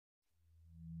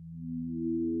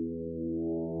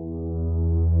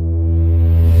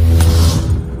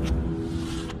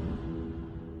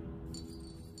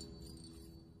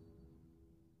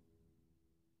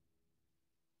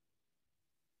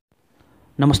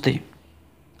नमस्ते।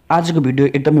 आजको भिडियो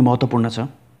एकदमै महत्त्वपूर्ण छ।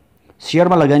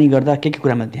 शेयरमा लगानी गर्दा के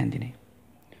कुरामा ध्यान दिने,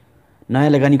 नयाँ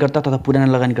लगानीकर्ता तथा पुराना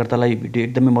लगानीकर्तालाई भिडियो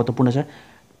एकदमै महत्त्वपूर्ण छ।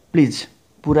 प्लिज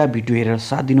पुरा भिडियो हेरेर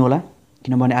साथ दिनु होला,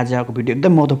 किनभने आज आएको भिडियो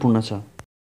एकदम महत्त्वपूर्ण छ।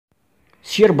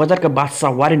 शेयर बजारका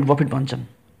बादशाह वारेन बफेट भन्छन्,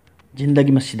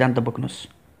 जिन्दगीमा सिद्धान्त बोक्नुहोस्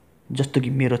जस्तो कि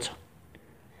मेरो छ।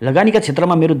 लगानीका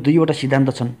क्षेत्रमा मेरो दुईवटा सिद्धान्त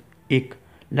छन्। 1.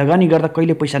 लगानी गर्दा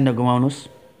कहिले पैसा नगुमाउनुहोस्।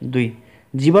 2.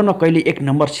 जीवनमा कहिले एक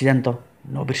नम्बर सिद्धान्त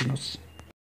नबिर्सिनुहोस्।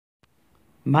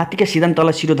 माथिका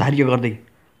सिद्धान्तलाई शिरोधार्य गर्दै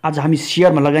आज हामी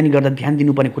शेयरमा लगानी गर्दा ध्यान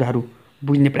दिनुपर्ने कुराहरू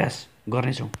बुझ्ने प्रयास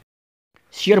गर्नेछौँ।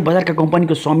 शेयर बजारका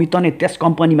कम्पनीको स्वामित्व नै त्यस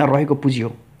कम्पनीमा रहेको पुँजी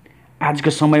हो। आजको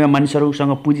समयमा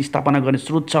मानिसहरूसँग पुँजी स्थापना गर्ने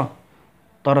स्रोत छ,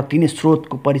 तर तिनै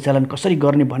स्रोतको परिचालन कसरी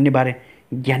गर्ने भन्ने बारे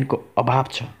ज्ञानको अभाव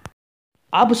छ।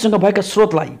 आफूसँग भएका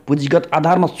स्रोतलाई पुँजीगत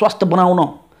आधारमा स्वस्थ बनाउन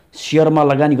शेयरमा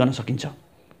लगानी गर्न सकिन्छ।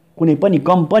 कुनै पनि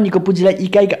कम्पनीको पुँजीलाई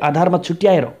इकाइका आधारमा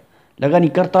छुट्याएर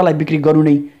लगानीकर्तालाई बिक्री गर्नु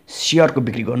नै शेयरको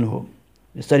बिक्री गर्नु हो।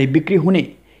 यसरी बिक्री हुने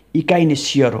इकाइ नै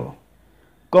शेयर हो।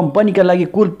 कम्पनीका लागि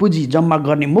कुल पुँजी जम्मा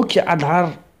गर्ने मुख्य आधार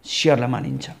शेयरलाई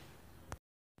मानिन्छ।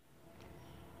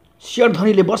 शेयर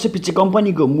धनीले वर्षपछि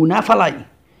कम्पनीको मुनाफालाई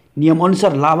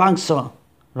नियमअनुसार लाभांश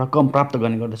रकम प्राप्त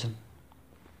गर्ने गर्दछन्।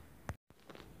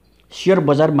 शेयर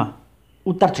बजारमा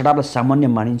उतार चढावलाई सामान्य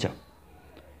मानिन्छ।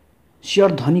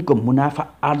 शेयर धनीको मुनाफा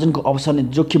आर्जनको अवसर नै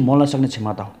जोखिम मोल्न सक्ने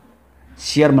क्षमता हो।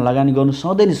 शेयरमा लगानी गर्नु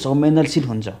सधैँ नै संवेदनशील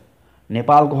हुन्छ।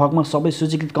 नेपालको हकमा सबै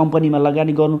सूचीकृत कम्पनीमा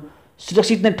लगानी गर्नु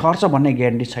सुरक्षित नै ठहर्छ भन्ने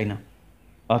ग्यारेन्टी छैन।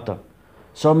 अत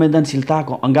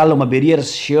संवेदनशीलताको अँगालोमा बेरिएर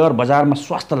शेयर बजारमा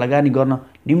स्वास्थ्य लगानी गर्न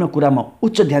निम्न कुरामा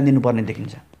उच्च ध्यान दिनुपर्ने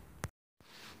देखिन्छ।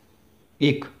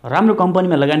 1. राम्रो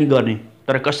कम्पनीमा लगानी गर्ने,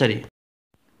 तर कसरी?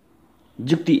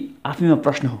 जुक्ति आफैमा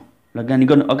प्रश्न हो। लगानी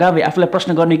गर्नु अगावै आफूलाई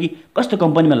प्रश्न गर्ने कि कस्तो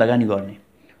कम्पनीमा लगानी गर्ने।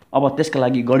 अब त्यसका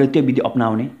लागि गणितीय विधि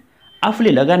अपनाउने।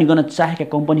 आफूले लगानी गर्न चाहेका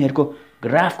कम्पनीहरूको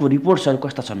ग्राफको रिपोर्ट्सहरू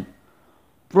कस्ता छन्?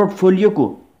 पोर्टफोलियोको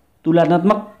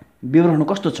तुलनात्मक विवरण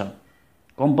कस्तो छ?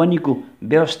 कम्पनीको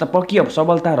व्यवस्थापकीय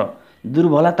सबलता र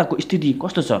दुर्बलताको स्थिति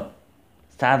कस्तो छ?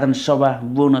 साधारण सभा,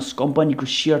 बोनस, कम्पनीको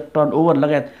शेयर टर्नओभर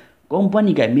लगायत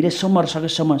कम्पनीका मिरेसम्म र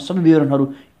सकेसम्म सबै विवरणहरू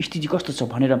स्थिति कस्तो छ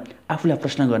भनेर आफूलाई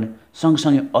प्रश्न गर्ने,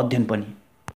 सँगसँगै अध्ययन पनि।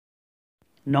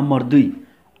 नम्बर 2.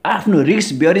 आफ्नो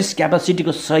रिस्क बेयरिस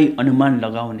क्यापेसिटीको सही अनुमान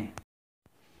लगाउने।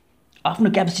 आफ्नो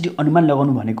क्यापेसिटी अनुमान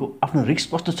लगाउनु भनेको आफ्नो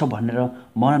रिस्क कस्तो छ भनेर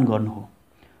मनन गर्नु हो।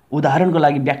 उदाहरणको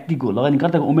लागि व्यक्तिको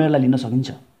लगानीकर्ताको उमेरलाई लिन सकिन्छ।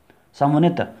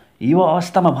 सामान्यतः युवा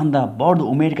अवस्थामा भन्दा बढ्दो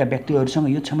उमेरका व्यक्तिहरूसँग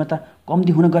यो क्षमता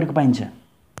कम्ती हुन गएको पाइन्छ।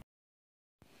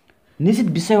 निश्चित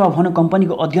विषय वा भनौँ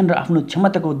कम्पनीको अध्ययन र आफ्नो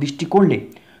क्षमताको दृष्टिकोणले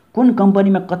कुन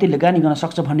कम्पनीमा कति लगानी गर्न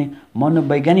सक्छ भन्ने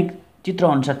मनोवैज्ञानिक चित्र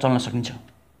अनुसार चल्न सकिन्छ।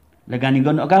 लगानी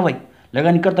गर्नु अगावै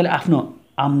लगानीकर्ताले आफ्नो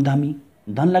आम्दानी,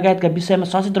 धन लगायतका विषयमा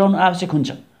सचेत रहनु आवश्यक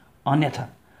हुन्छ। अन्यथा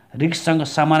रिस्कसँग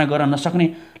सामना गर्न नसक्ने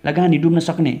लगानी डुब्न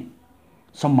सक्ने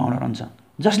सम्भावना रहन्छ,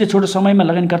 जसले छोटो समयमा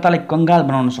लगानीकर्तालाई कङ्गाल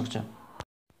बनाउन सक्छ।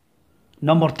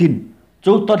 नम्बर 3.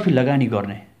 चौतर्फी लगानी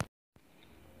गर्ने।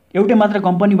 एउटै मात्र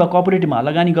कम्पनी वा कोअपरेटिभमा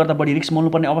लगानी गर्दा बढी रिस्क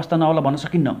मोल्नुपर्ने अवस्था नहोला भन्न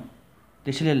सकिन्न।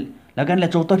 त्यसैले लगानीलाई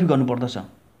चौतर्फी गर्नुपर्दछ।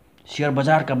 शेयर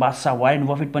बजारका बादशाह वारेन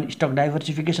बफेट पनि स्टक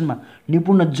डाइभर्सिफिकेसनमा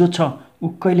निपुण जो छ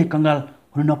ऊ कहिले कङ्गाल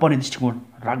हुन नपर्ने दृष्टिकोण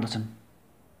राख्दछन्।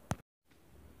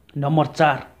 नम्बर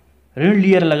 4. ऋण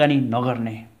लिएर लगानी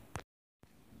नगर्ने।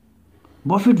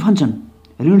 बफेट भन्छन्,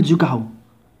 ऋण जुका हो,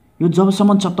 यो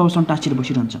जबसम्म छ तबसम्म टाँसिएर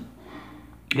बसिरहन्छ।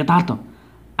 यथार्थ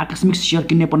आकस्मिक शेयर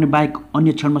किन्ने पर्ने बाहेक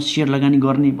अन्य क्षणमा शेयर लगानी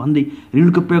गर्ने भन्दै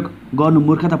ऋणको प्रयोग गर्नु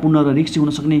मूर्खतापूर्ण र रिस्की हुन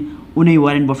सक्ने उनै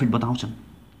वारेन बफेट बताउँछन्।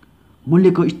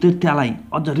 मूल्यको स्थिरतालाई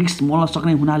अझ रिस्क मोल्न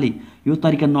सक्ने हुनाले यो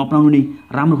तरिका नअपनाउनु नै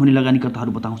राम्रो हुने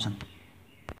लगानीकर्ताहरू बताउँछन्।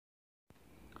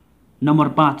 नम्बर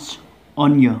 5.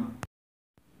 अन्य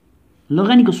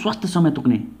लगानीको स्वास्थ्य समय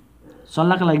तोक्ने।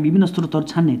 सल्लाहका लागि विभिन्न स्रोतहरू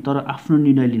छान्ने तर आफ्नो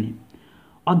निर्णय लिने।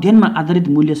 अध्ययनमा आधारित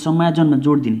मूल्य समायोजनमा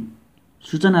जोड दिने।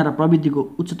 सूचना र प्रविधिको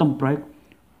उच्चतम प्रयोग,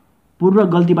 पूर्व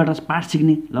गल्तीबाट पाठ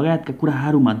सिक्ने लगायतका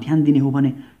कुराहरूमा ध्यान दिने हो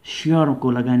भने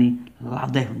शेयरको लगानी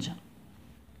लाभदायक हुन्छ।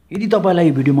 यदि तपाईँलाई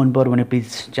यो भिडियो मन पर्यो भने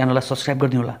प्लिज च्यानललाई सब्सक्राइब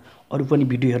गरिदिनु होला। अरू पनि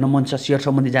भिडियो हेर्न मन छ, शेयर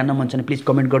सम्बन्धी जान्न मन छ भने प्लिज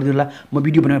कमेन्ट गरिदिनु होला। म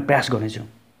भिडियो बनाउने प्रयास गर्नेछु।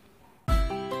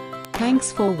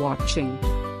 Thanks for watching.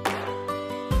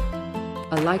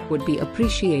 A like would be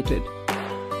appreciated.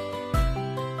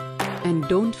 And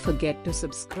don't forget to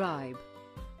subscribe.